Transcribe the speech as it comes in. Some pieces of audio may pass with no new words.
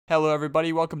Hello,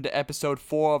 everybody. Welcome to episode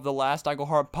 4 of the Last Ankle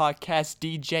Heart podcast.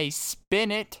 DJ, spin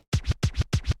it.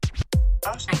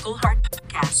 Last Ankle Heart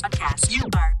podcast. You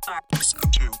are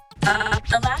listening to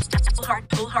the Last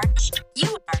Ankle Heart.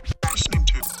 You are listening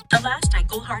to the Last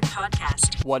Ankle Heart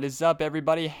podcast. What is up,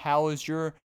 everybody? How is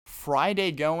your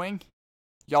Friday going?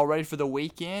 Y'all ready for the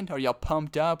weekend? Are y'all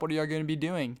pumped up? What are y'all going to be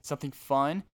doing? Something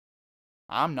fun?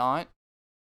 I'm not.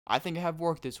 I think I have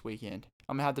work this weekend.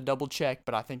 I'm going to have to double check,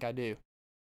 but I think I do.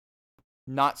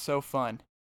 Not so fun.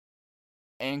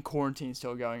 And quarantine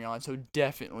still going on, so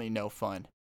definitely no fun.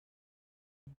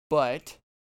 But,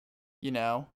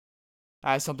 I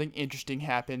had something interesting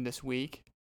happen this week.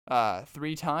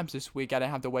 3 times this week I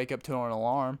didn't have to wake up to an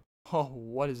alarm. Oh,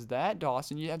 what is that,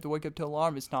 Dawson? You have to wake up to an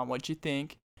alarm. It's not what you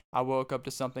think. I woke up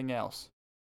to something else.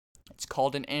 It's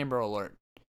called an Amber Alert.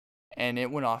 And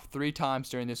it went off 3 times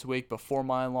during this week before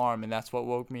my alarm, and that's what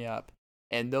woke me up.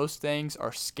 And those things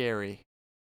are scary.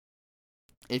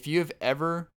 If you have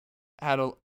ever had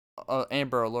a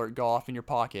Amber Alert go off in your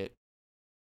pocket,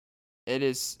 it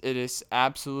is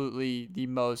absolutely the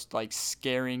most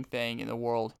scaring thing in the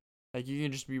world. Like, you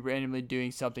can just be randomly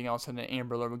doing something else and an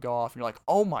Amber Alert would go off and you're like,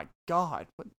 oh my god,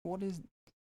 what is?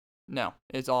 No,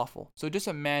 it's awful. So just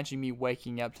imagine me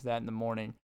waking up to that in the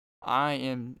morning. I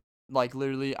am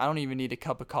literally, I don't even need a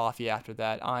cup of coffee after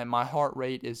that. My heart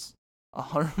rate is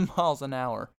 100 miles an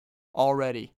hour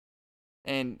already.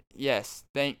 And yes,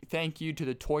 thank you to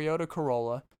the Toyota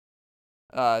Corolla.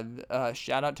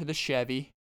 Shout out to the Chevy.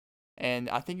 And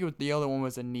I think the other one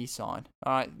was a Nissan.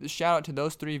 Alright, shout out to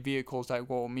those 3 vehicles that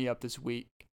woke me up this week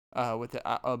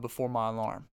before my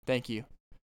alarm. Thank you.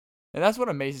 And that's what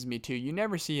amazes me too. You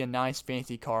never see a nice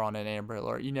fancy car on an Amber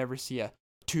Alert. You never see a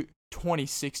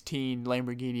 2016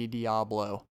 Lamborghini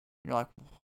Diablo. You're like,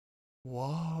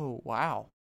 whoa, wow.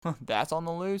 That's on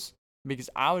the loose?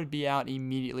 Because I would be out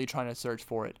immediately trying to search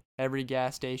for it. Every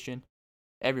gas station,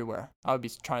 everywhere. I would be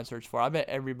trying to search for it. I bet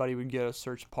everybody would get a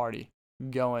search party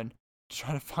going to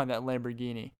try to find that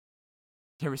Lamborghini.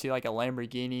 You ever see a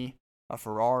Lamborghini, a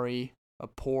Ferrari, a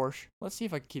Porsche? Let's see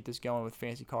if I can keep this going with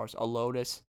fancy cars. A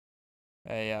Lotus,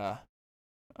 a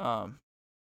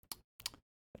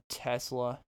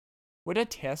Tesla. Would a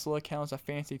Tesla count as a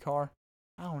fancy car?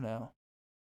 I don't know.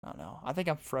 I think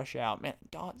I'm fresh out. Man,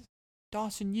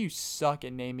 Dawson, you suck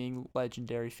at naming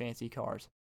legendary fancy cars.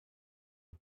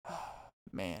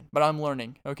 Man, but I'm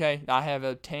learning, okay? I have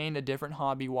obtained a different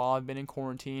hobby while I've been in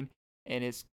quarantine, and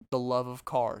it's the love of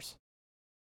cars.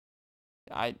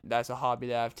 That's a hobby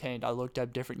that I've obtained. I looked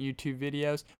up different YouTube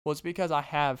videos. Well, it's because I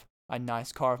have a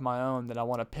nice car of my own that I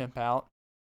want to pimp out.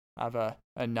 I have a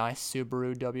nice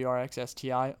Subaru WRX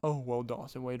STI. Oh, well,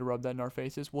 Dawson, way to rub that in our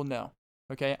faces. Well, no.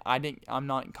 Okay, I'm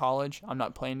not in college. I'm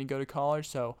not planning to go to college,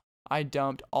 so I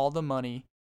dumped all the money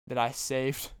that I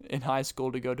saved in high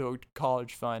school to go to a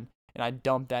college fund, and I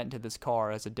dumped that into this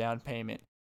car as a down payment.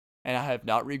 And I have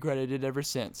not regretted it ever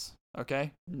since.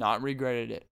 Okay? Not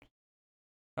regretted it.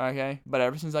 Okay? But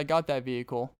ever since I got that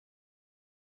vehicle,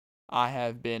 I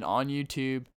have been on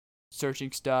YouTube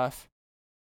searching stuff,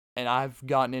 and I've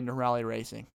gotten into rally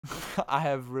racing. I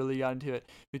have really gotten into it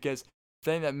because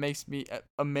the thing that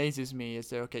amazes me is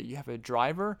that, okay, you have a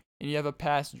driver and you have a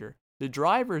passenger. The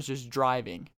driver is just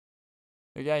driving.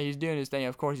 Okay, he's doing his thing.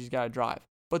 Of course, he's got to drive.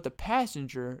 But the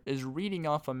passenger is reading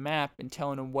off a map and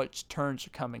telling him which turns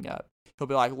are coming up. He'll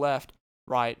be like left,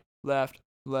 right, left,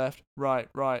 left, right,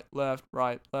 right, left,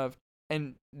 right, left.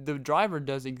 And the driver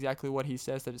does exactly what he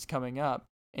says that is coming up.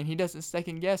 And he doesn't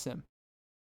second guess him.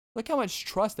 Look how much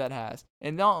trust that has.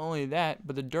 And not only that,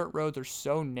 but the dirt roads are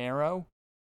so narrow.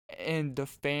 And the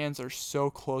fans are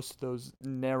so close to those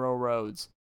narrow roads.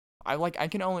 I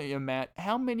can only imagine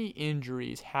how many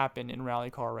injuries happen in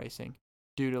rally car racing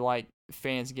due to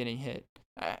fans getting hit.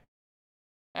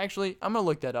 Actually, I'm gonna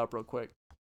look that up real quick.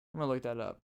 I'm gonna look that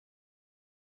up.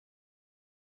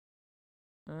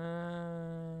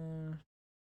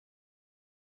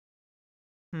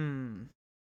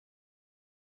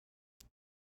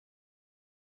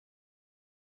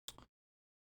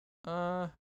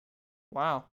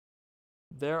 Wow.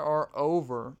 There are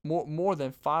more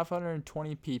than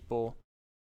 520 people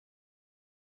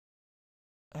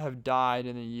have died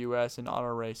in the U.S. in auto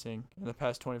racing in the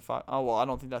past 25. Oh well, I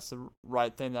don't think that's the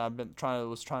right thing that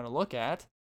was trying to look at.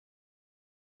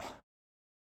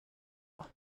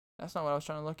 That's not what I was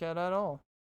trying to look at all.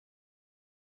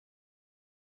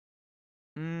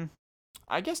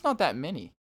 I guess not that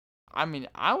many. I mean,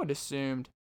 I would assumed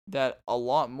that a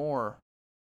lot more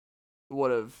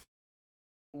would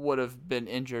have been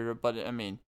injured, but I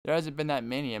mean, there hasn't been that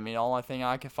many. I mean, all I think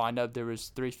I could find out there was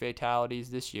 3 fatalities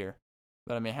this year.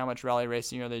 But I mean, how much rally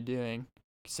racing are they doing?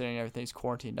 considering everything's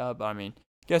quarantined up. But I mean,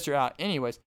 guess you're out.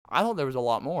 Anyways, I thought there was a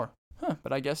lot more,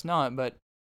 but I guess not. But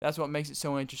that's what makes it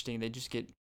so interesting. They just get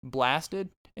blasted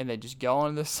and they just go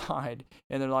on the side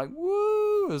and they're like,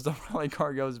 woo, as the rally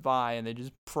car goes by, and they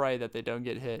just pray that they don't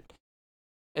get hit.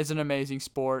 It's an amazing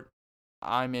sport.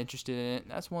 I'm interested in it.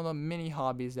 That's one of the many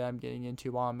hobbies that I'm getting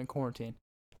into while I'm in quarantine.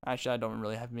 Actually, I don't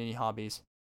really have many hobbies.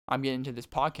 I'm getting into this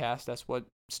podcast. That's what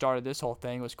started this whole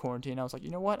thing, was quarantine. I was like, you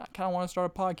know what? I kind of want to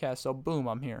start a podcast. So boom,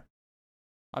 I'm here.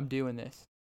 I'm doing this.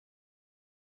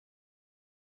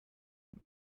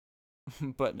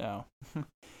 But no.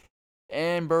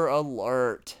 Amber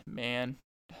Alert, man.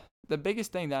 The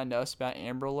biggest thing that I noticed about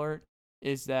Amber Alert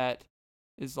is that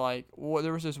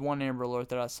there was this one Amber Alert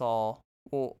that I saw.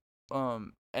 Well,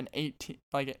 an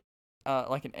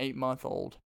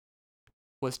 8-month-old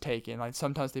was taken. Like,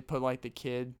 sometimes they put like the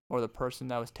kid or the person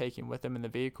that was taken with them in the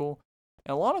vehicle,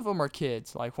 and a lot of them are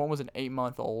kids. Like, one was an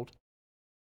 8-month-old,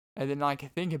 and then like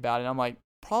I think about it, I'm like,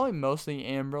 probably mostly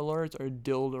Amber Alerts are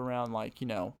dealt around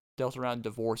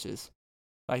divorces.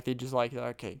 Like, they just like,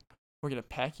 okay, we're gonna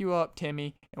pack you up,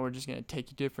 Timmy, and we're just gonna take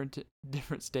you different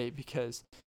state because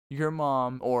your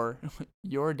mom or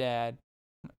your dad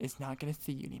is not gonna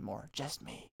see you anymore, just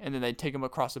me. And then they take them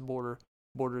across the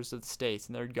borders of the states,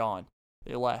 and they're gone.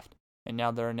 They left, and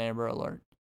now they're an Amber Alert.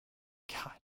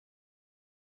 God.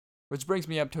 Which brings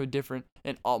me up to a different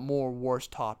and more worse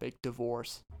topic: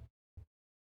 divorce.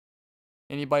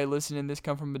 Anybody listening to this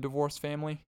come from a divorced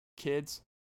family? Kids?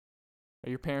 Are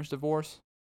your parents divorced?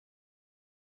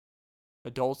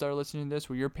 Adults that are listening to this,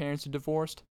 were your parents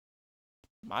divorced?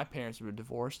 My parents were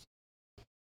divorced.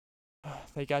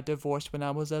 They got divorced when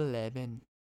I was 11.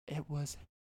 It was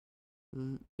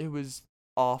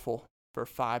awful for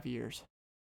 5 years.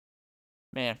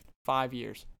 Man, 5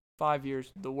 years. 5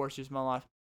 years, the worst years of my life.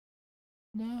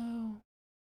 No,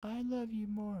 I love you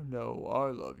more. No,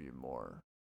 I love you more.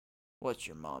 What's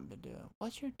your mom been doing?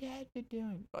 What's your dad been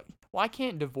doing? Why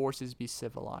can't divorces be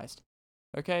civilized?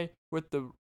 Okay, with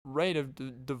the rate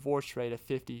of divorce rate of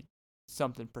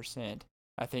 50-something%,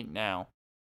 I think now.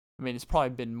 I mean, it's probably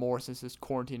been more since this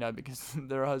quarantine up because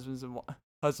their husbands and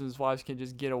wives can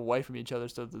just get away from each other,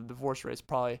 so the divorce rate is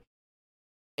probably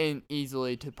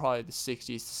easily to probably the 60s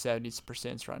to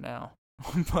 70% right now.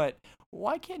 But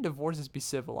why can't divorces be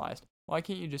civilized? Why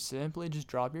can't you just simply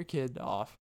drop your kid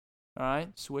off? All right,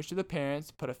 switch to the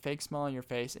parents, put a fake smile on your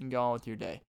face, and go on with your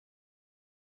day.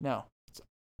 No,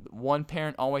 one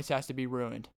parent always has to be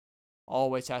ruined.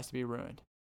 Always has to be ruined.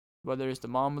 Whether it's the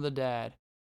mom or the dad,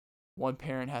 one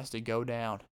parent has to go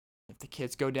down. If the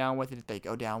kids go down with it, they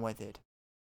go down with it.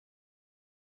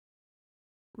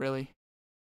 Really?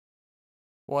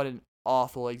 What an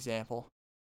awful example.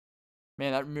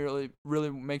 Man, that really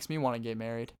makes me want to get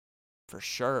married. For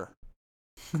sure.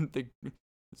 The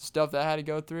stuff that I had to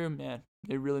go through, man,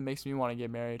 it really makes me want to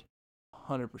get married.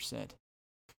 100%.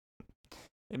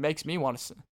 It makes me want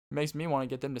to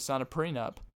get them to sign a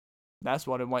prenup. That's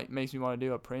what it makes me want to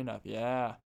do, a prenup.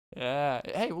 Yeah.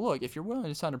 Hey, look, if you're willing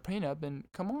to sign a prenup, then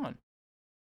come on.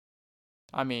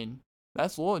 I mean,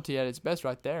 that's loyalty at its best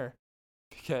right there.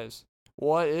 Because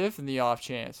what if in the off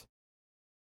chance?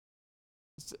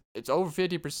 It's over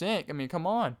 50%. I mean, come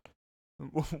on.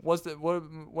 What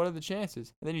are the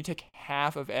chances? And then you take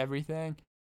half of everything.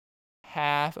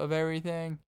 Half of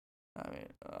everything. I mean,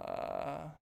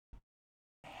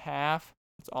 half.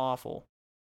 It's awful.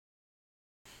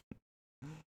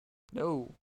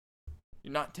 No,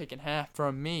 you're not taking half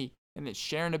from me and then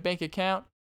sharing a bank account.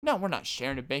 No, we're not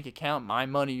sharing a bank account. My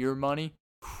money, your money.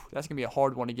 That's gonna be a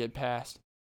hard one to get past.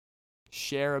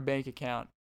 Share a bank account.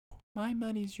 My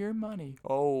money's your money.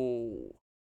 Oh.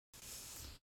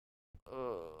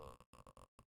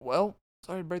 Well,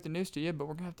 sorry to break the news to you, but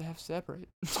we're going to have separate.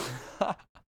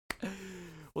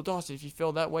 Well, Dawson, if you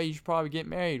feel that way, you should probably get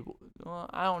married. Well,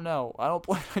 I don't know. I don't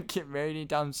plan on getting married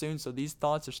anytime soon, so these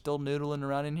thoughts are still noodling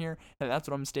around in here, and that's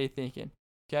what I'm going to stay thinking.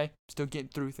 Okay? Still getting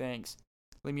through things.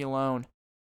 Leave me alone.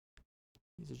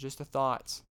 These are just the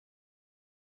thoughts.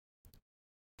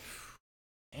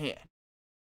 Man.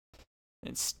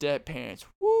 And step parents.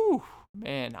 Woo!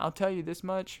 Man, I'll tell you this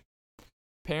much.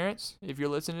 Parents, if you're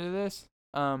listening to this,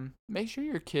 make sure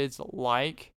your kids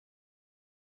like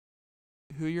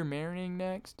who you're marrying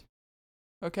next.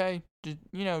 Okay?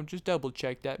 Just double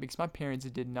check that, because my parents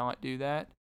did not do that.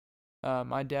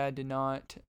 My dad did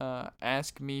not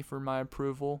ask me for my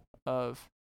approval of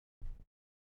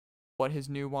what his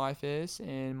new wife is,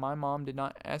 and my mom did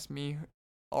not ask me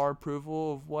our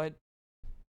approval of what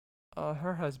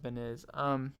her husband is.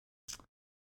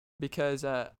 Because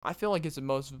I feel like it's the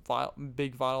most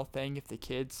vital thing if the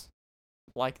kids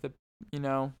like the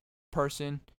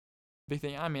person, big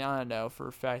thing. I mean, I don't know for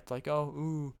a fact, like, oh,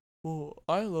 ooh, well,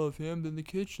 I love him, then the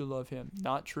kids should love him.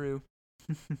 Not true.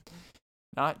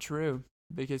 Not true.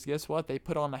 Because guess what? They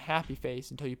put on a happy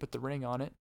face until you put the ring on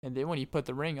it. And then when you put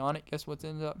the ring on it, guess what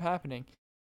ends up happening?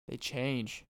 They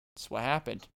change. That's what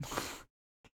happened.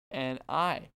 And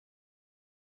I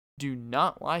do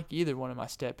not like either one of my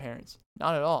step parents.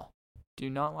 Not at all. Do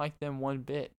not like them one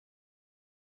bit.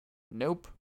 Nope.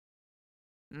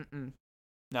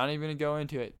 Not even going to go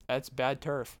into it. That's bad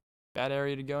turf. Bad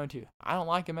area to go into. I don't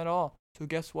like them at all. So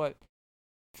guess what?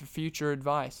 For future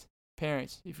advice,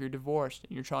 parents, if you're divorced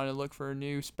and you're trying to look for a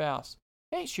new spouse,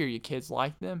 make sure your kids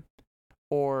like them,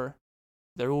 or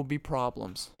there will be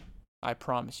problems. I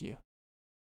promise you.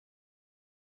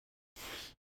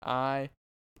 I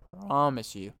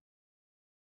promise you.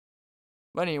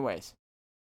 But anyways,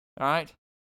 alright?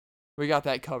 We got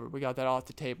that covered. We got that off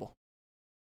the table.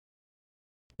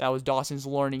 That was Dawson's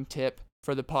learning tip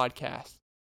for the podcast.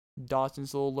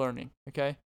 Dawson's little learning,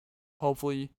 okay?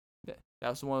 Hopefully,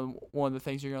 that's one of the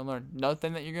things you're going to learn. Another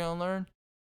thing that you're going to learn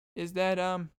is that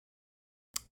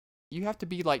you have to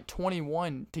be like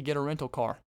 21 to get a rental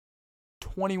car.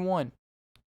 21.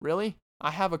 Really? I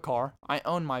have a car. I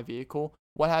own my vehicle.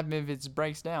 What happens if it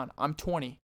breaks down? I'm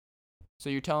 20. So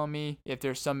you're telling me if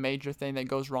there's some major thing that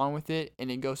goes wrong with it and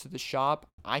it goes to the shop,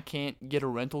 I can't get a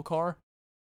rental car?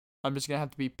 I'm just going to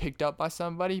have to be picked up by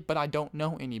somebody, but I don't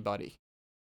know anybody.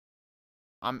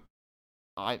 I'm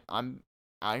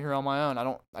out here on my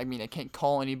own. I can't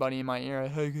call anybody in my area.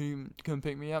 Hey, can you come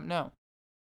pick me up? No.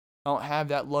 I don't have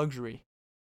that luxury.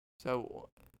 So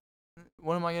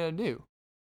what am I going to do?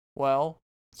 Well,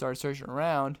 start searching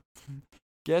around.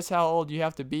 Guess how old you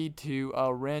have to be to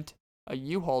rent a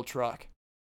U-Haul truck?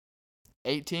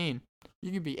 18.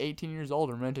 You can be 18 years old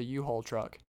and rent a U-Haul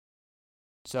truck.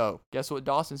 So, guess what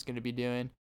Dawson's going to be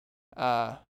doing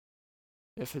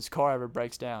if his car ever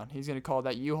breaks down? He's going to call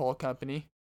that U-Haul company.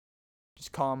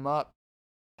 Just call him up.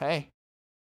 Hey,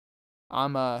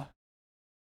 my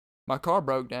car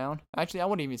broke down. Actually, I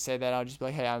wouldn't even say that. I'll just be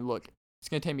like, hey, look, it's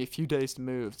going to take me a few days to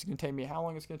move. It's going to take me, how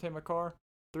long it's going to take my car?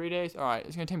 3 days? All right,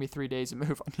 it's going to take me 3 days to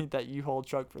move. I need that U-Haul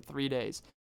truck for 3 days.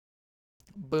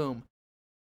 Boom.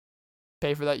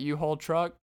 Pay for that U-Haul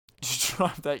truck. Just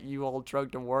drive that U-Haul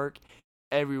truck to work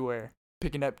everywhere.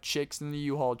 Picking up chicks in the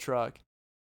U-Haul truck.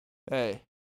 Hey,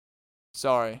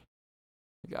 sorry.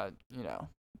 You got,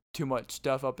 too much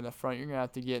stuff up in the front. You're going to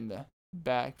have to get in the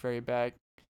back, very back.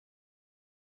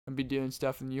 I'll be doing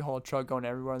stuff in the U-Haul truck, going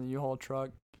everywhere in the U-Haul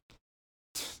truck.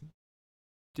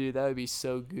 Dude, that would be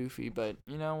so goofy, but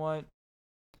you know what?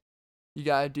 You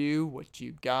gotta do what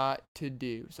you got to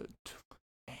do. So,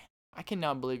 man, I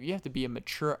cannot believe you have to be a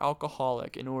mature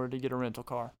alcoholic in order to get a rental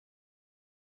car.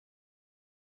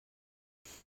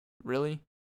 Really?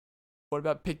 What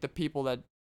about pick the people that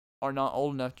are not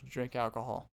old enough to drink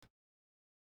alcohol?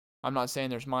 I'm not saying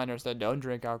there's minors that don't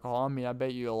drink alcohol. I mean, I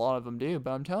bet you a lot of them do,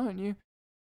 but I'm telling you,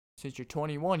 since you're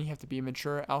 21, you have to be a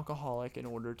mature alcoholic in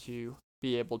order to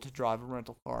be able to drive a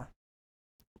rental car.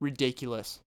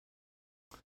 Ridiculous.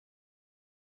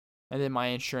 And then my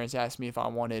insurance asked me if I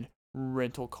wanted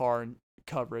rental car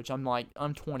coverage. I'm like,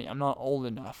 I'm 20. I'm not old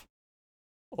enough.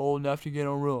 Old enough to get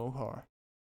a rental car.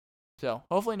 So,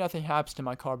 hopefully nothing happens to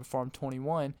my car before I'm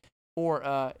 21. Or,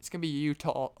 it's going to be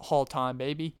U-Haul time,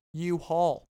 baby.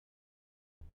 U-Haul.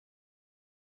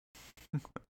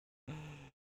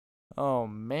 Oh,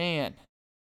 man.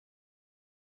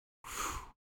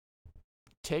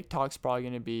 TikTok's probably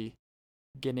going to be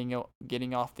getting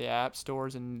off the app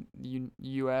stores in the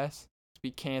U.S. to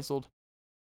be canceled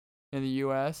in the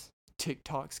U.S.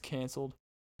 TikTok's canceled.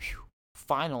 Whew.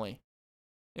 Finally.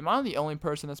 Am I the only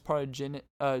person that's part of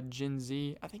Gen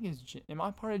Z? I think it's am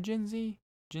I part of Gen Z?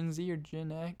 Gen Z or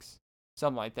Gen X?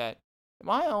 Something like that. Am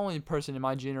I the only person in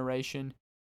my generation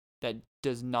that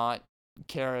does not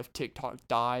care if TikTok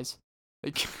dies?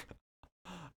 Like,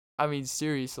 I mean,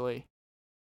 seriously.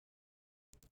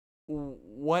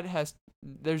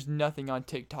 There's nothing on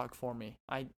TikTok for me.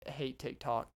 I hate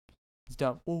TikTok. It's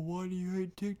dumb. Well, why do you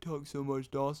hate TikTok so much,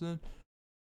 Dawson?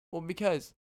 Well,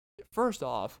 because, first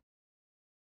off,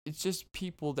 it's just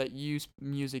people that use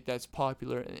music that's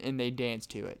popular and they dance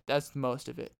to it. That's most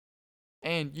of it.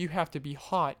 And you have to be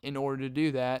hot in order to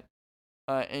do that.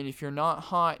 And if you're not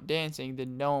hot dancing,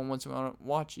 then no one wants to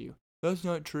watch you. That's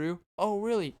not true. Oh,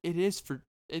 really? It's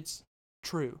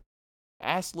true.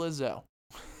 Ask Lizzo.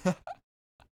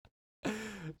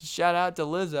 Shout out to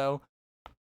Lizzo.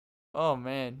 Oh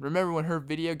man, remember when her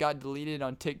video got deleted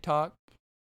on TikTok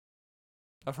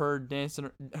of her dancing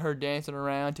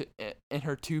around in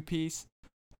her two-piece?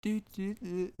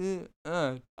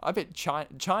 I bet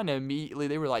China immediately,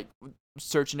 they were like,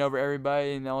 searching over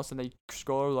everybody, and all of a sudden they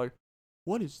scroll over like,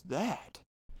 what is that?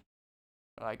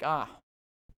 Like,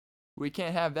 we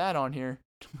can't have that on here.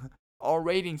 Our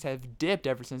ratings have dipped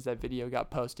ever since that video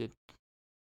got posted.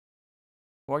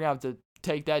 We're going to have to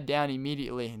take that down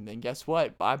immediately. And then guess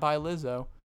what? Bye-bye Lizzo.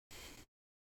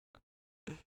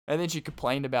 And then she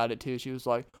complained about it too. She was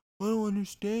like, I don't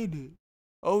understand it.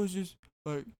 I was just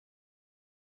like,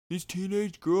 these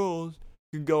teenage girls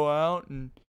can go out and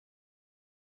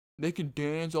they can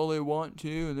dance all they want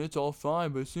to, and it's all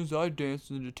fine. But since I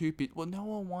danced in a two-piece, well, no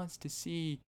one wants to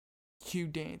see you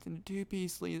dance in a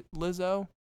two-piece, Lizzo.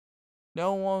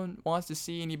 No one wants to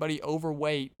see anybody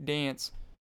overweight dance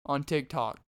on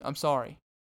TikTok. I'm sorry.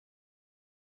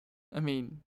 I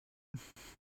mean,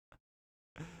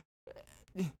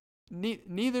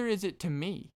 neither is it to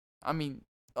me. I mean,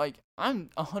 like, I'm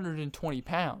 120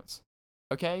 pounds.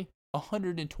 Okay?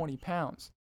 120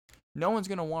 pounds. No one's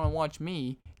going to want to watch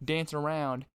me dance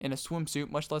around in a swimsuit,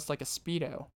 much less like a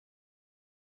Speedo.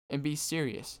 And be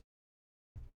serious.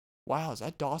 Wow, is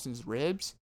that Dawson's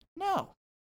ribs? No.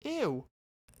 Ew.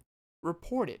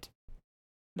 Report it.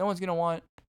 No one's going to want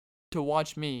to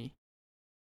watch me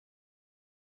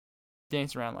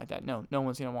dance around like that. No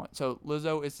one's going to want. So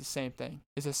Lizzo is the same thing.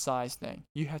 It's a size thing.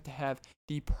 You have to have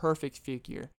the perfect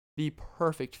figure, the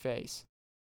perfect face,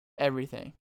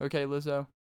 everything. Okay, Lizzo?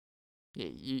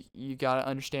 You got to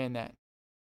understand that.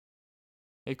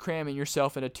 And cramming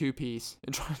yourself in a two-piece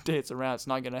and trying to dance around, it's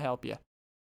not going to help you.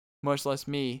 Much less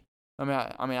me. I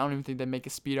don't even think they make a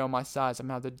Speedo my size. I'm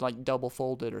going to have to, like, double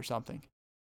fold it or something.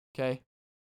 Okay?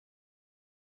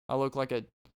 I look like a...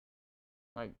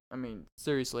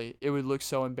 seriously, it would look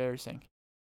so embarrassing.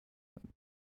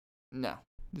 No.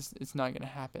 It's not going to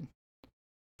happen.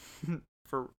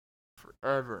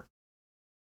 Forever.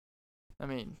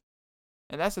 And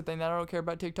that's the thing that I don't care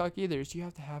about TikTok either, is you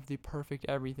have to have the perfect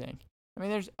everything.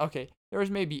 There's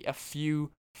maybe a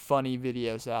few funny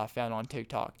videos that I found on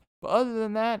TikTok. But other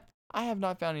than that, I have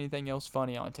not found anything else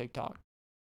funny on TikTok.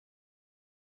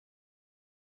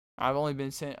 I've only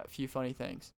been sent a few funny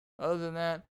things. Other than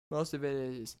that, most of it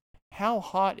is, how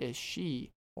hot is she?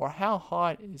 Or how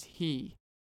hot is he?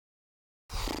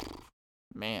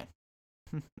 Man.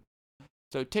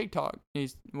 So TikTok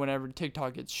whenever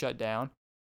TikTok gets shut down,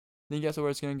 then guess where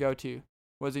it's going to go to?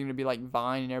 Was it going to be like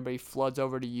Vine and everybody floods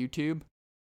over to YouTube?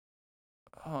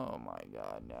 Oh my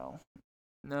God, no.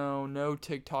 No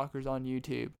TikTokers on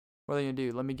YouTube. What are they going to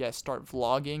do? Let me guess, start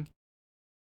vlogging?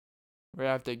 We're going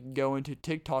to have to go into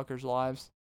TikTokers' lives,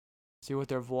 see what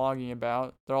they're vlogging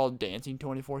about. They're all dancing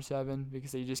 24/7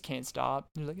 because they just can't stop.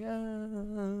 They're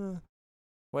like,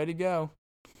 way to go.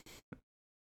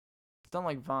 It's not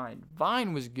like Vine.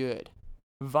 Vine was good.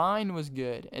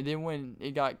 And then when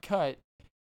it got cut,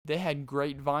 they had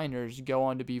great Viners go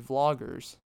on to be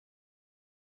vloggers.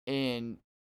 And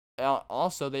they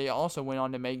also went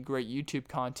on to make great YouTube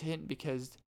content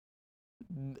because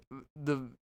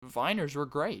the Viners were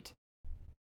great.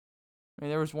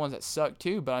 There was ones that sucked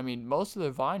too, but most of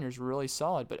the Viners were really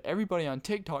solid. But everybody on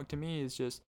TikTok to me is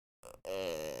just...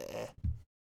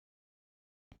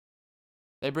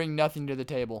 They bring nothing to the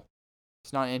table.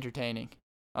 It's not entertaining.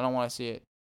 I don't want to see it.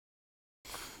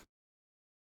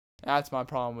 That's my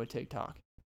problem with TikTok.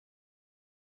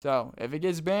 So, if it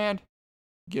gets banned,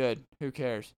 good. Who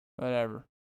cares? Whatever.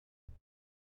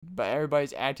 But everybody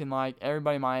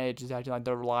my age is acting like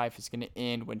their life is going to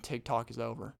end when TikTok is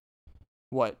over.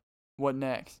 What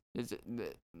next? Is it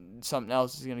something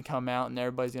else is going to come out and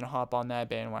everybody's going to hop on that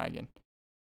bandwagon?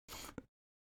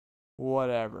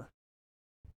 Whatever.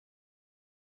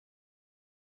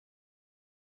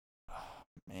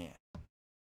 Man.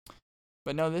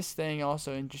 But no, this thing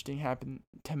also interesting happened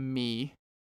to me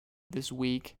this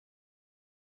week.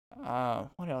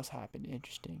 What else happened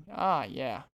interesting?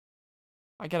 Yeah.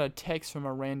 I got a text from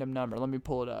a random number. Let me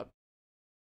pull it up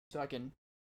so I can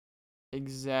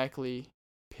exactly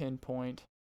pinpoint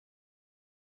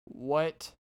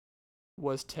what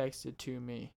was texted to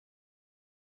me.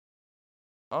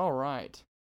 All right.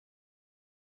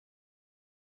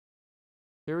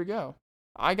 Here we go.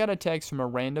 I got a text from a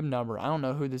random number. I don't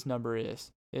know who this number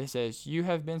is. It says, you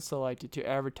have been selected to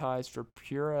advertise for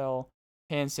Purell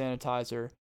hand sanitizer.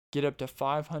 Get up to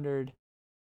 $500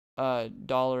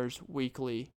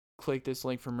 weekly. Click this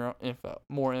link for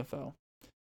more info.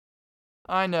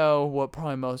 I know what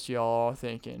probably most of y'all are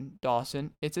thinking.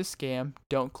 Dawson, it's a scam.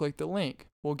 Don't click the link.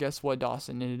 Well, guess what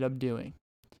Dawson ended up doing?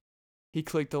 He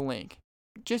clicked the link.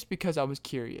 Just because I was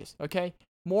curious, okay?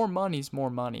 More money's more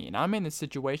money. And I'm in this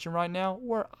situation right now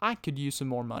where I could use some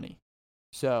more money.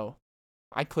 So,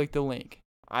 I clicked the link.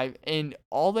 And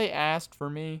all they asked for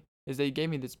me is they gave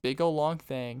me this big old long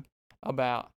thing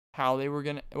about how they're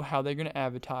gonna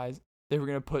advertise. They were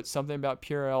gonna put something about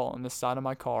Purell on the side of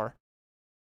my car.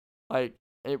 Like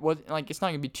it was like it's not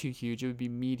gonna be too huge. It would be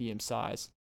medium size,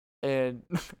 and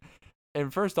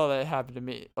and first thought that happened to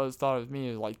me, I was thought of me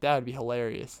was like that would be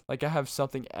hilarious. Like I have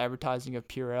something advertising of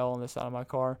Purell on the side of my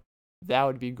car. That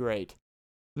would be great.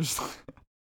 Just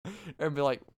and be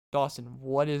like, Dawson,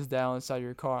 what is that on the side of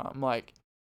your car? I'm like,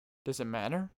 does it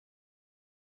matter?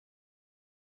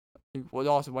 Like, well,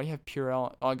 Dawson, why do you have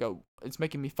Purell? I go, it's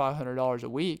making me $500 a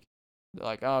week. They're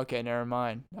like, oh, okay, never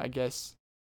mind. I guess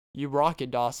you rock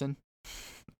it, Dawson.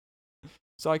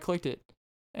 So I clicked it,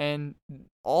 and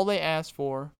all they asked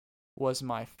for was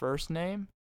my first name,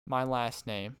 my last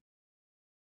name,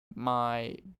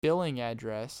 my billing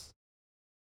address,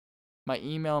 my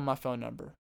email, and my phone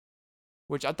number.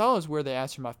 Which I thought was where they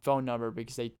asked for my phone number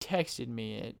because they texted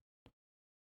me it.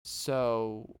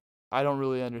 So I don't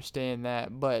really understand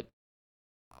that, but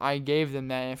I gave them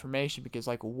that information because,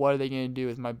 like, what are they going to do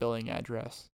with my billing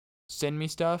address? Send me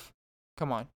stuff?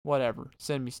 Come on, whatever.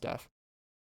 Send me stuff.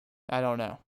 I don't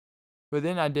know. But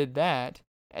then I did that,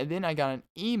 and then I got an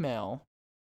email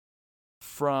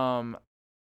from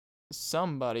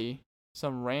somebody,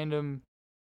 some random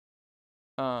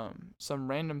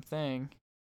thing.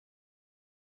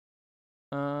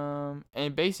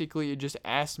 And basically it just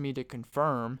asked me to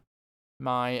confirm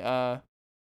my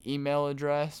email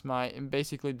address, and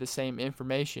basically the same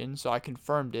information, so I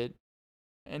confirmed it.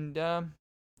 And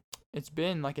it's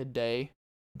been like a day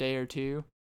or two,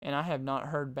 and I have not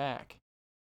heard back.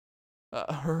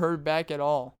 Heard back at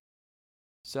all.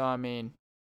 So I mean,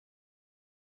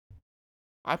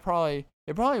 it probably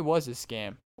was a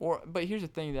scam. But here's the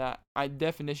thing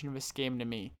definition of a scam to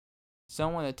me.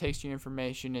 Someone that takes your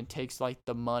information and takes like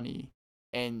the money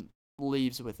and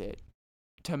leaves with it.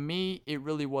 To me, it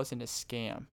really wasn't a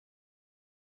scam.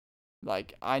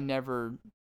 Like I never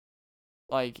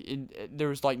there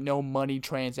was like no money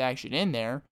transaction in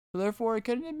there, so therefore it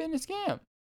couldn't have been a scam.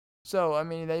 So I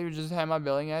mean, they would just have my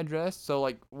billing address. So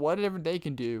like whatever they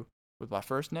can do with my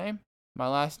first name, my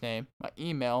last name, my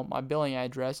email, my billing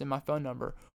address, and my phone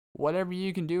number, whatever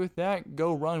you can do with that,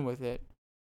 go run with it.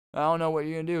 I don't know what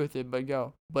you're going to do with it, but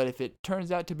go. But if it turns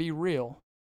out to be real,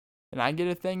 and I get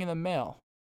a thing in the mail,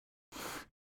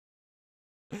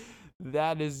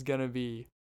 that is going to be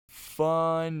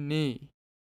funny.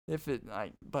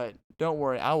 But don't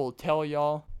worry, I will tell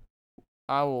y'all.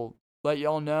 I will let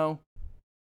y'all know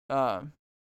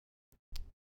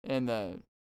in the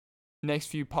next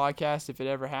few podcasts if it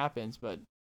ever happens. But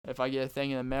if I get a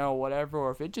thing in the mail or whatever,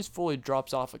 or if it just fully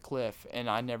drops off a cliff and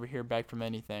I never hear back from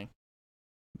anything.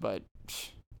 But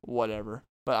whatever.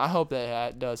 But I hope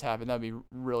that does happen. That'd be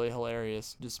really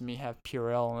hilarious. Just me have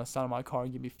Purell on the side of my car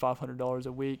and give me $500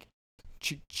 a week.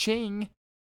 Ching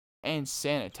and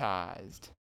sanitized.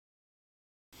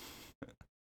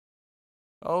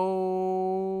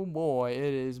 Oh boy,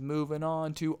 it is moving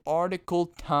on to article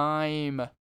time.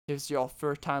 If it's your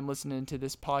first time listening to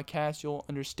this podcast, you'll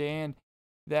understand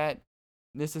that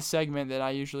this is a segment that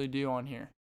I usually do on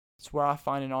here. It's where I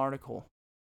find an article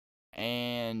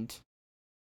and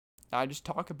I just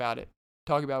talk about it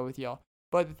with y'all.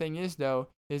 But the thing is, though,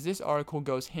 is this article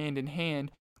goes hand in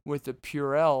hand with the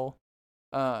Purell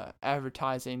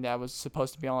advertising that was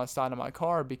supposed to be on the side of my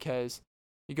car, because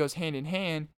it goes hand in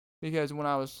hand. Because when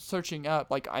I was searching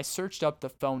up, I searched up the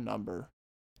phone number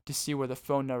to see where the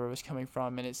phone number was coming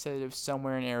from, and it said it was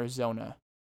somewhere in Arizona.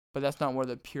 But that's not where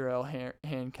the Purell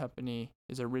hand company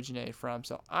is originated from,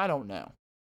 so I don't know.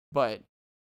 But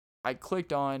I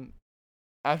clicked on,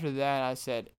 after that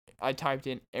I typed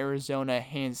in Arizona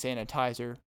hand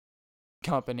sanitizer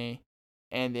company,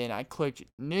 and then I clicked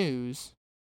news,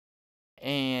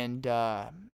 and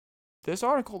this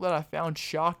article that I found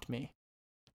shocked me.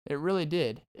 It really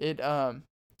did. Let's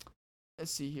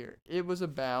see here. It was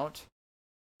about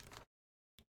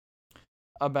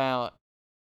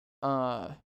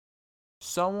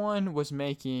someone was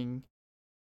making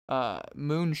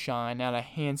moonshine out of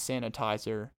hand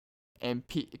sanitizer and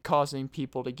causing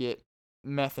people to get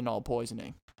methanol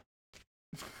poisoning.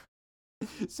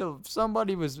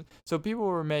 People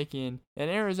were making, in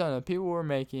Arizona, people were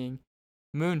making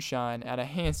moonshine out of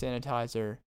hand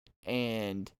sanitizer,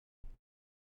 and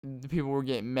the people were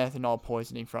getting methanol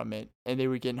poisoning from it, and they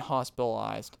were getting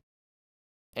hospitalized.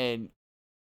 And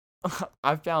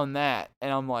I found that,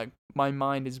 and I'm like, my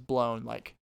mind is blown.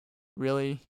 Like,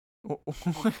 really?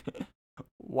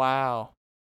 Wow.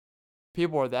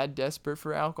 People are that desperate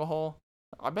for alcohol?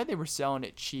 I bet they were selling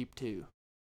it cheap, too.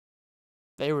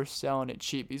 They were selling it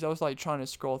cheap, because I was, trying to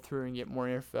scroll through and get more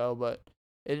info, but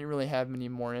it didn't really have any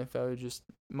more info, just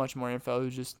much more info. It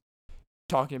was just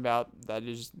talking about that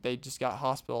they just got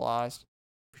hospitalized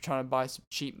for trying to buy some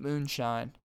cheap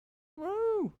moonshine.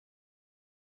 Woo!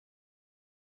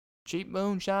 Cheap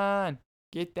moonshine.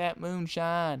 Get that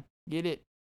moonshine. Get it.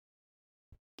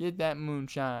 Get that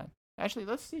moonshine. Actually,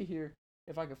 let's see here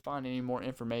if I can find any more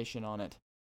information on it.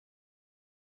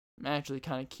 I'm actually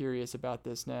kind of curious about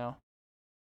this now.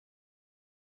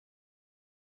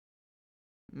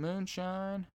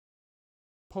 Moonshine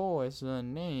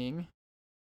poisoning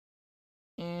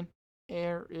in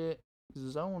Arizona.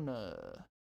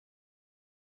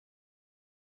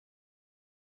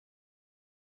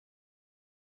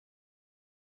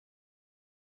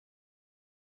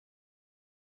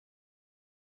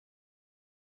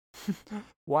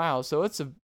 Wow, so it's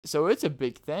a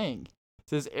big thing. It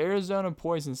says Arizona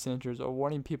poison centers are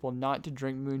warning people not to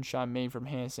drink moonshine made from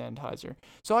hand sanitizer.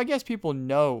 So I guess people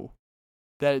know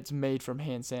that it's made from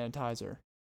hand sanitizer.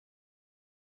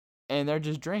 And they're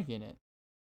just drinking it.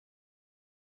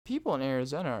 People in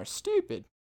Arizona are stupid.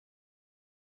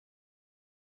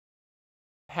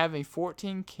 Having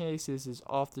 14 cases is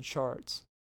off the charts,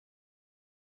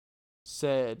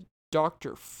 said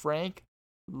Dr. Frank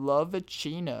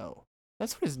Lovicino.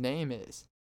 That's what his name is.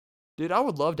 Dude, I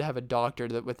would love to have a doctor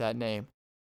with that name.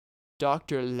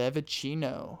 Dr.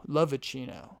 Lovicino.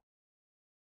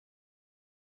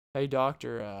 Hey,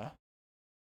 doctor,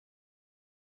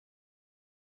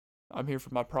 I'm here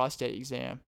for my prostate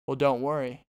exam. Well, don't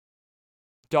worry.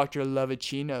 Dr.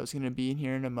 Lovicino is going to be in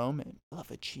here in a moment.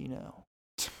 Lovicino.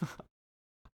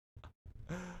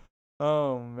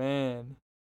 Oh, man.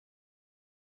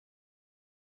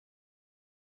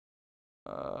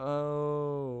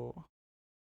 Oh.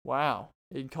 Wow.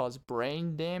 It can cause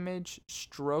brain damage,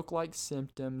 stroke-like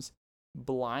symptoms,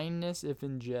 blindness if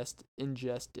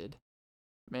ingested.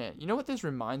 Man, you know what this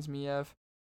reminds me of?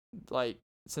 Like,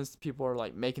 since people are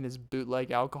like making this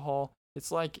bootleg alcohol,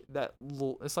 it's like that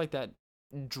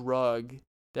drug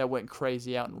that went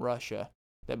crazy out in Russia.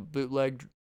 That bootleg,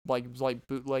 like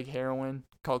bootleg heroin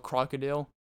called Crocodile.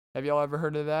 Have y'all ever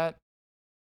heard of that?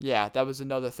 Yeah, that was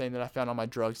another thing that I found on my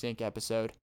Drugs Inc.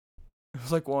 episode. It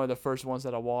was like one of the first ones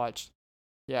that I watched.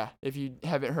 Yeah, if you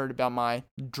haven't heard about my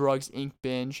Drugs Inc.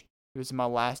 binge, it was in my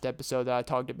last episode that I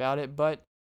talked about it, but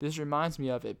this reminds me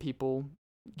of it. People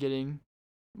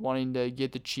wanting to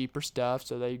get the cheaper stuff,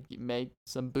 so they make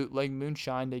some bootleg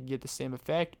moonshine to get the same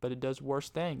effect, but it does worse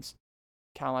things.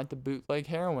 Kind of like the bootleg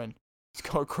heroin. It's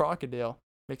called Crocodile.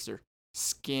 Makes their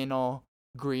skin all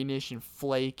greenish and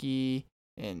flaky,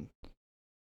 and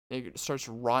it starts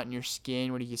rotting your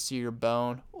skin when you can see your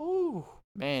bone. Ooh,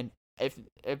 man, if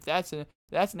that's an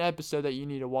episode that you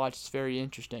need to watch. It's very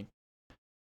interesting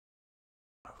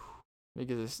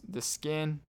because the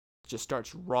skin just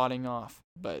starts rotting off.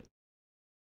 But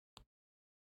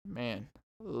man,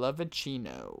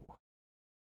 Lovicino.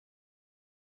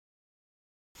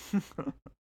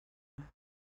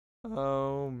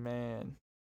 Oh man,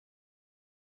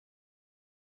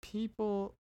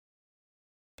 people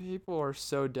are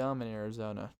so dumb in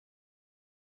Arizona.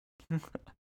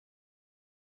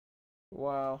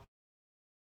 Wow.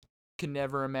 Could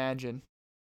never imagine.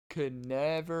 Could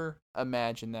never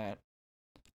imagine that.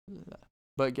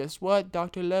 But guess what?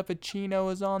 Dr.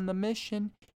 Levicino is on the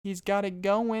mission. He's got it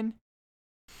going.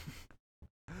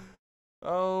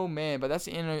 Oh, man. But that's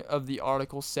the end of the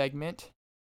article segment.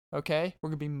 Okay? We're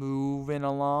going to be moving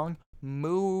along.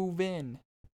 Moving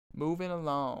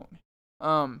along.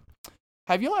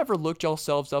 Have y'all ever looked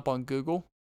yourselves up on Google?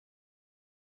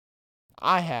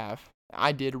 I have.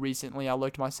 I did recently. I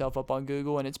looked myself up on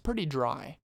Google, and it's pretty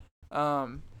dry.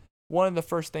 One of the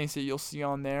first things that you'll see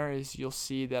on there is you'll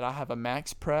see that I have a I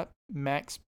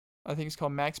think it's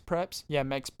called Max Preps. Yeah,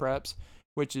 Max Preps,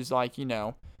 which is like,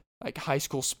 like high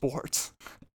school sports.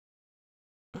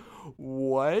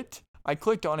 What? I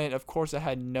clicked on it. Of course, it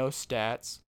had no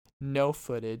stats, no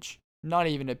footage, not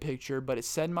even a picture, but it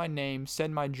said my name, said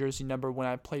my jersey number when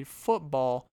I played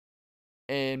football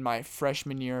in my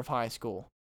freshman year of high school.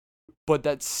 But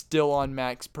that's still on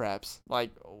Max Preps.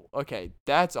 Like, okay,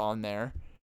 that's on there.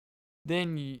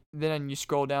 Then you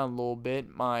scroll down a little bit.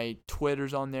 My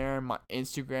Twitter's on there, my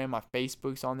Instagram, my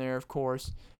Facebook's on there, of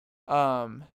course.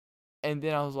 And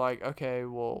then I was like, okay,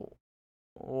 well,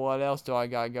 what else do I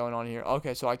got going on here?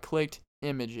 Okay, so I clicked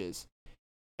images,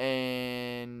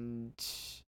 and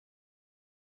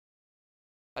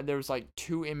there was like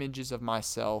 2 images of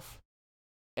myself,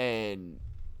 and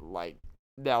like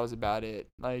that was about it.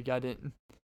 Like I didn't.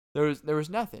 There was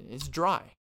nothing. It's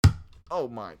dry. Oh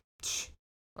my.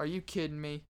 Are you kidding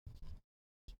me?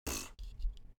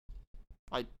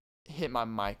 I hit my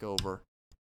mic over.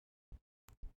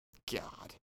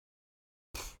 God.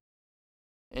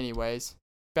 Anyways,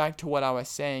 back to what I was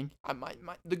saying,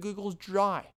 the Google's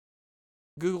dry.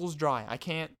 Google's dry. I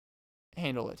can't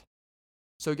handle it.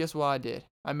 So guess what I did?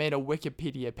 I made a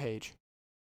Wikipedia page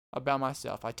about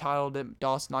myself. I titled it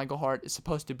Dawson Eichelhart. It's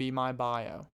supposed to be my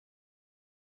bio.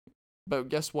 But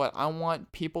guess what? I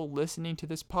want people listening to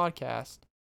this podcast,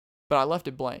 but I left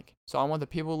it blank. So I want the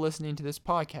people listening to this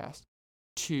podcast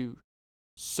to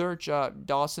search up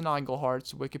Dawson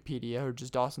Eichelhart's Wikipedia, or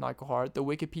just Dawson Eichelhart. The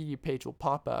Wikipedia page will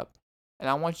pop up, and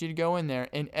I want you to go in there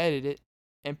and edit it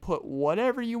and put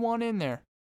whatever you want in there.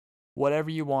 Whatever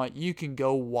you want. You can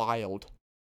go wild.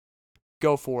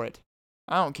 Go for it.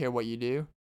 I don't care what you do.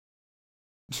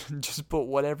 Just put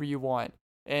whatever you want.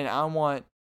 And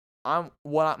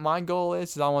my goal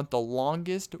is I want the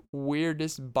longest,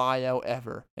 weirdest bio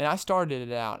ever. And I started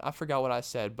it out. I forgot what I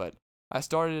said, but I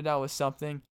started it out with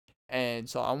something. And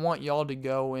so I want y'all to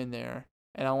go in there,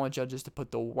 and I want y'all just to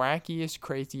put the wackiest,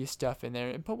 craziest stuff in there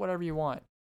and put whatever you want.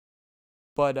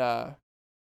 But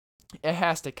it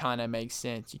has to kind of make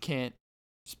sense. You can't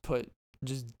just put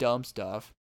just dumb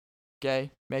stuff.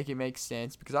 Okay? Make it make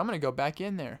sense, because I'm going to go back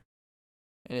in there.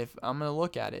 And if I'm going to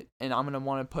look at it, and I'm going to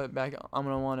want to put it back, I'm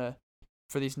going to want to,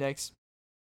 for these next,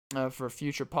 for a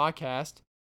future podcast,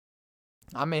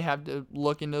 I may have to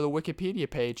look into the Wikipedia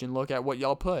page and look at what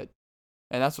y'all put.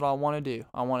 And that's what I want to do.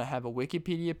 I want to have a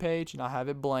Wikipedia page, and I have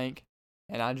it blank,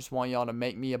 and I just want y'all to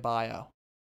make me a bio.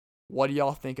 What do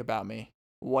y'all think about me?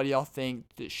 What do y'all think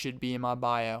that should be in my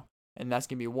bio? And that's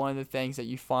going to be one of the things that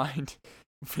you find,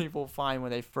 people find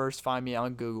when they first find me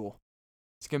on Google.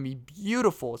 It's going to be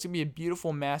beautiful. It's going to be a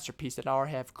beautiful masterpiece that I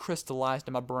already have crystallized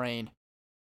in my brain.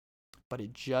 But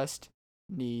it just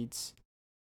needs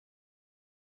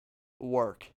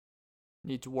work. It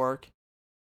needs work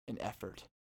and effort.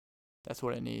 That's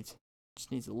what it needs. It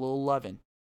just needs a little loving.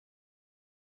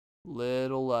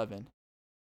 Little loving.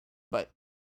 But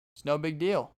it's no big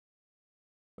deal.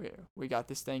 We got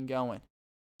this thing going.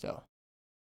 So,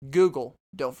 Google,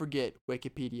 don't forget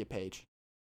Wikipedia page.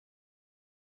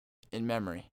 In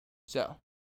memory. So,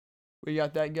 we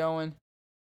got that going.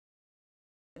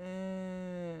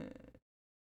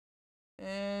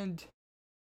 And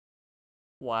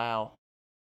wow.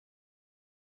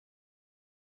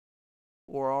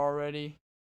 We're already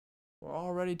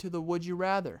to the would you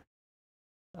rather.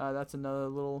 That's another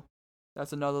little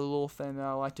thing that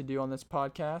I like to do on this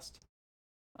podcast.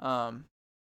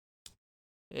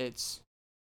 It's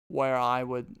where I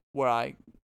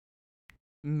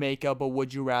make up a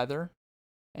would you rather,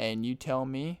 and you tell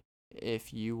me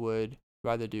if you would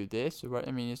rather do this.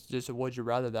 It's just a would you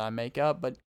rather that I make up,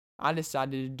 but I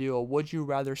decided to do a would you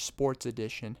rather sports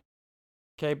edition.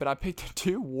 Okay, but I picked the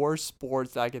two worst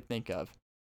sports that I could think of.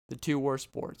 The two worst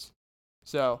sports.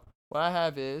 So, what I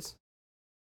have is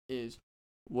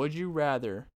would you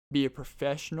rather be a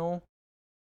professional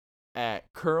at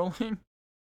curling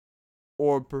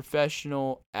or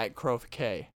professional at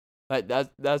croquet? Like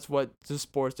that's what the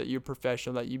sports that you're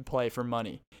professional, that you play for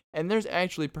money. And there's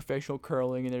actually professional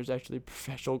curling, and there's actually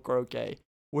professional croquet,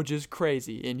 which is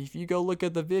crazy. And if you go look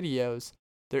at the videos,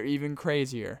 they're even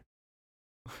crazier.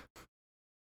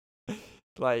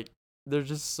 Like, they're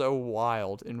just so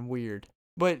wild and weird.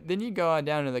 But then you go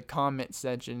down to the comment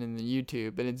section in the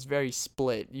YouTube, and it's very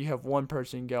split. You have one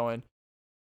person going,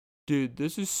 dude,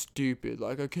 this is stupid.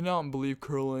 Like, I cannot believe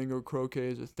curling or croquet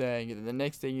is a thing. And then the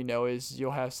next thing you know is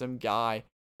you'll have some guy,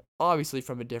 obviously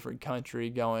from a different country,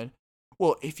 going,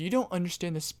 well, if you don't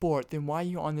understand the sport, then why are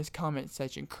you on this comment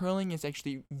section? Curling is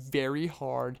actually very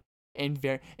hard, and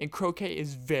croquet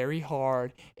is very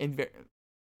hard, and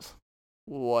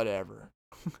whatever.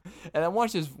 And I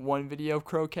watched this one video of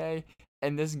croquet,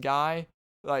 and this guy,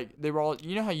 like, they were all,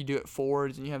 you know how you do it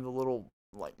forwards, and you have the little,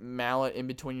 like, mallet in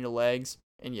between your legs,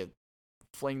 and you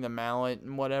fling the mallet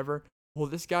and whatever. Well,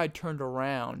 this guy turned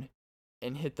around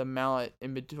and hit the mallet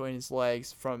in between his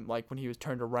legs from, like, when he was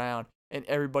turned around, and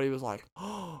everybody was like,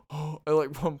 oh, and,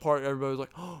 like, one part, everybody was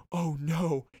like, oh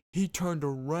no, he turned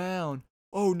around,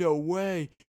 oh no way,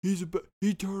 he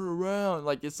turned around,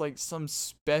 like, it's like some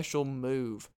special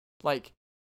move, like,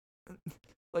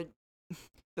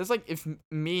 that's like if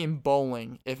me in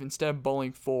bowling, if instead of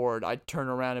bowling forward, I turn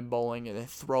around in bowling and then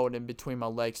throw it in between my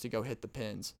legs to go hit the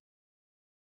pins.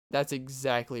 That's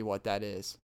exactly what that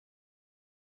is.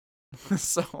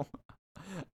 So,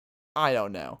 I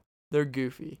don't know. They're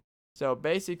goofy. So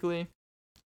basically,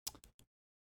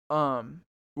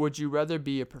 would you rather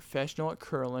be a professional at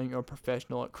curling or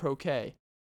professional at croquet?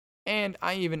 And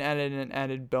I even added an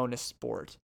added bonus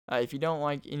sport. If you don't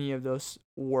like any of those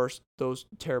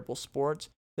terrible sports,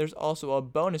 there's also a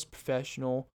bonus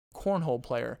professional cornhole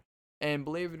player. And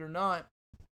believe it or not,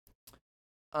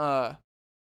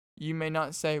 you may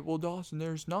not say, well, Dawson,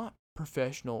 there's not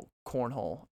professional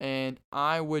cornhole. And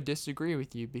I would disagree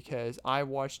with you because I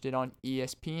watched it on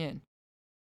ESPN.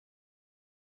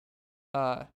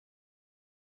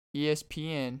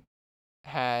 ESPN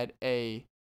had a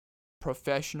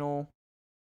professional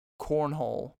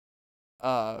cornhole.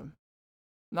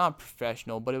 Not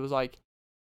professional, but it was like,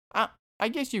 I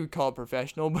guess you would call it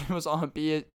professional, but it was on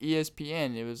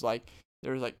ESPN. It was like,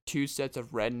 there was like two sets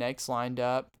of rednecks lined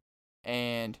up,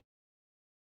 and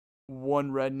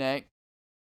one redneck,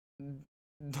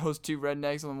 those two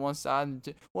rednecks on one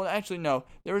side. Well, actually, no.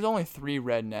 There was only three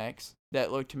rednecks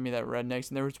that looked to me that rednecks,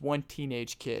 and there was one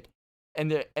teenage kid.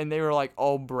 And they were like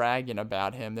all bragging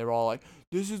about him. They were all like,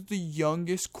 "This is the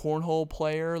youngest cornhole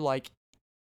player like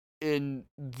in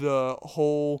the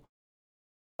whole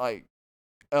like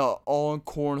all in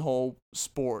cornhole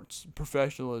sports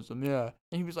professionalism." Yeah,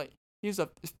 and he was like, he was a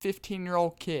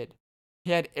 15-year-old kid.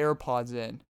 He had AirPods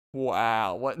in.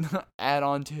 Wow, what add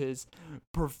on to his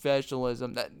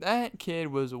professionalism? That kid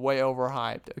was way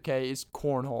overhyped. Okay, it's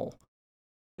cornhole.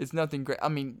 It's nothing great. I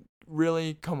mean,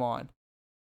 really, come on.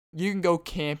 You can go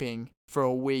camping for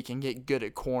a week and get good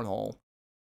at cornhole,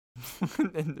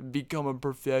 and become a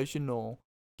professional.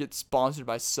 Get sponsored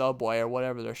by Subway or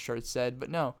whatever their shirt said. But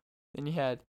no, then you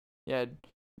had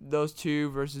those two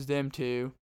versus them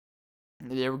two.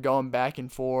 They were going back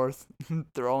and forth,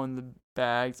 throwing the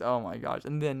bags. Oh my gosh.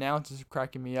 And the announcers are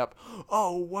cracking me up.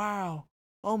 Oh wow.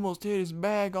 Almost hit his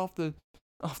bag off the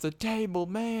table.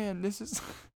 Man, this is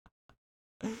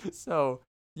So,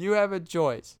 you have a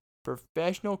choice.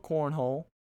 Professional cornhole,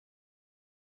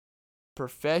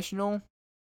 professional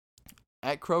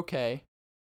at croquet,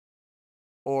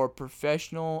 or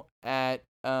professional at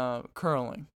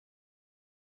curling.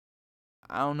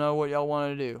 I don't know what y'all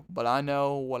want to do, but I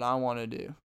know what I want to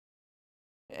do.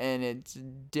 And it's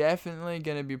definitely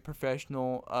going to be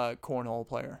professional cornhole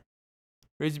player.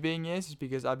 Reason being is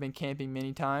because I've been camping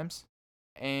many times,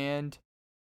 and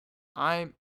I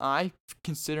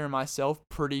consider myself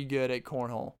pretty good at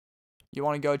cornhole. You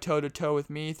want to go toe to toe with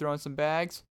me throwing some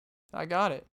bags? I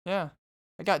got it. Yeah.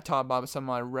 I got taught by some of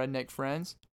my redneck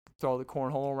friends. Throw the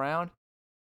cornhole around.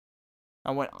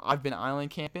 I've been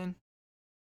island camping.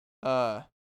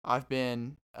 I've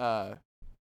been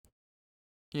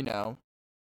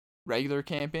regular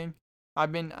camping.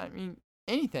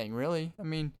 Anything really.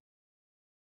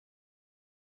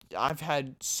 I've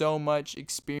had so much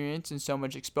experience and so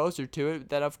much exposure to it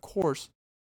that of course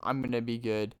I'm gonna be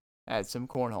good at some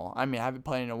cornhole. I haven't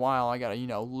played in a while. I gotta,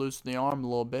 loosen the arm a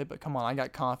little bit, but come on, I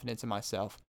got confidence in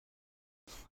myself.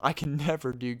 I can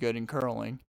never do good in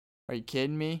curling. Are you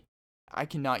kidding me? I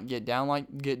cannot get down.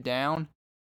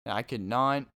 I could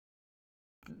not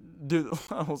do the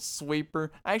little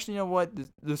sweeper. Actually, you know what?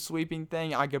 The sweeping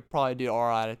thing, I could probably do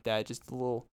alright at that. Just a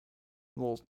little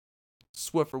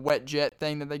Swiffer wet jet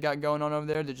thing that they got going on over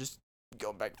there. They're just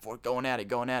going back and forth, going at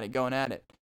it.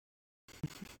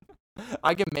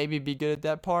 I could maybe be good at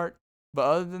that part, but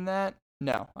other than that,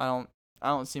 no, I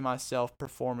don't see myself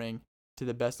performing to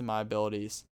the best of my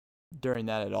abilities during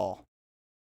that at all.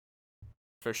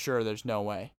 For sure, there's no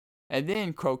way. And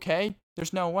then croquet,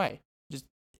 there's no way. Just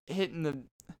hitting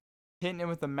it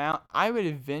with the mount. I would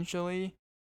eventually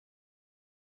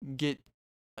get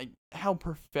like how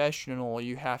professional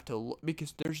you have to look,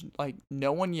 because there's like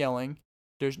no one yelling.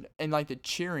 And like the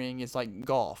cheering is like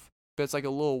golf, but it's like a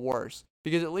little worse,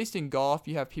 because at least in golf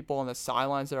you have people on the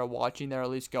sidelines that are watching. They're at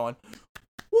least going,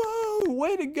 "Whoa,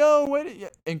 way to go,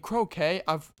 In croquet,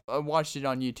 I watched it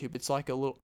on YouTube. It's like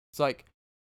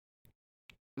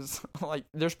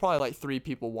there's probably like 3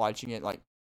 people watching it. Like,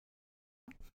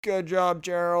 good job,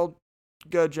 Gerald.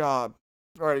 Good job.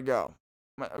 Way to go.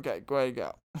 Okay, way to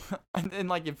go. And then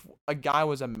like if a guy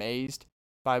was amazed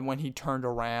by when he turned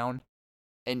around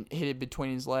and hit it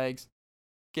between his legs,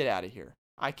 get out of here.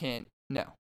 I can't.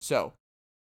 No. So,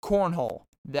 cornhole.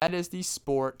 That is the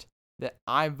sport that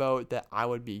I vote that I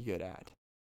would be good at.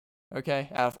 Okay?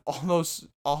 Out of all those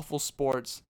awful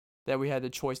sports that we had the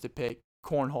choice to pick,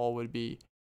 cornhole would be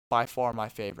by far my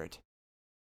favorite.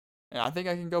 And I think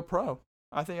I can go pro.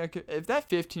 I think I could. If that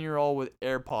 15-year-old with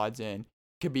AirPods in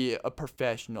could be a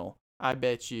professional, I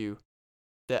bet you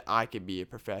that I could be a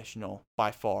professional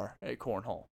by far at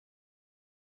cornhole.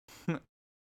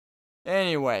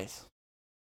 Anyways,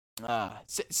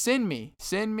 send me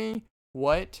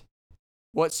what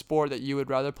sport that you would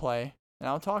rather play, and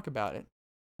I'll talk about it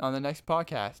on the next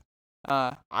podcast.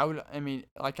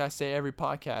 Like I say every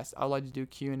podcast, I would like to do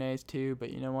Q&As too, but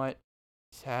you know what?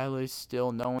 Sadly,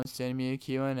 still no one sent me a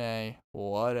Q&A.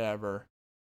 Whatever.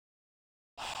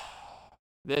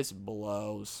 This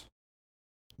blows.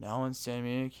 No one sent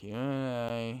me a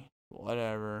Q&A.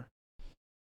 whatever.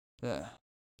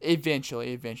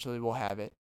 Eventually we'll have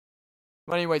it.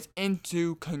 But anyways,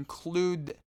 to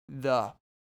conclude the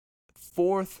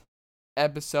 4th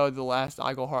episode of the Last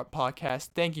Eagle Heart podcast.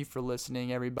 Thank you for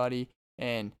listening, everybody,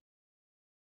 and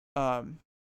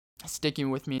sticking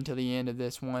with me until the end of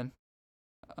this one.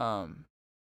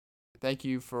 Thank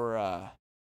you for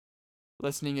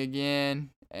listening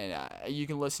again, and you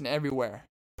can listen everywhere.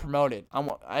 Promote it. I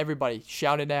want everybody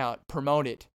shout it out. Promote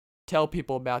it. Tell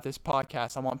people about this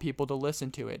podcast. I want people to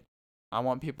listen to it. I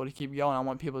want people to keep going. I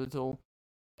want people to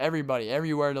everybody,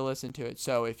 everywhere to listen to it.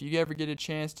 So if you ever get a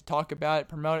chance to talk about it,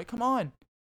 promote it, come on.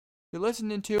 You're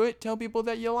listening to it, tell people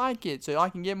that you like it so I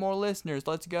can get more listeners.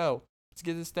 Let's go. Let's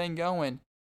get this thing going.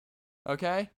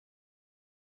 Okay?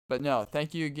 But no,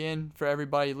 thank you again for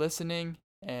everybody listening.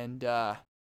 And I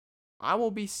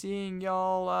will be seeing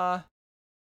y'all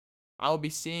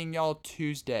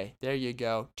Tuesday. There you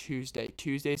go.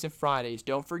 Tuesdays and Fridays.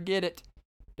 Don't forget it.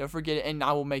 And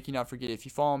I will make you not forget it. If you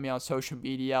follow me on social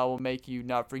media, I will make you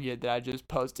not forget that I just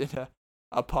posted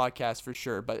a podcast for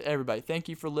sure. But everybody, thank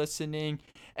you for listening.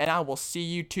 And I will see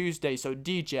you Tuesday. So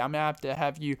DJ, I'm going to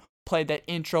have you play that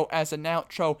intro as an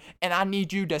outro. And I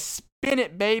need you to spin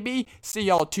it, baby. See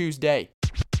y'all Tuesday.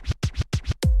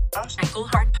 Ankle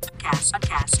Heart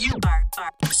Podcast. You are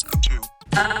listening to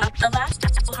the Last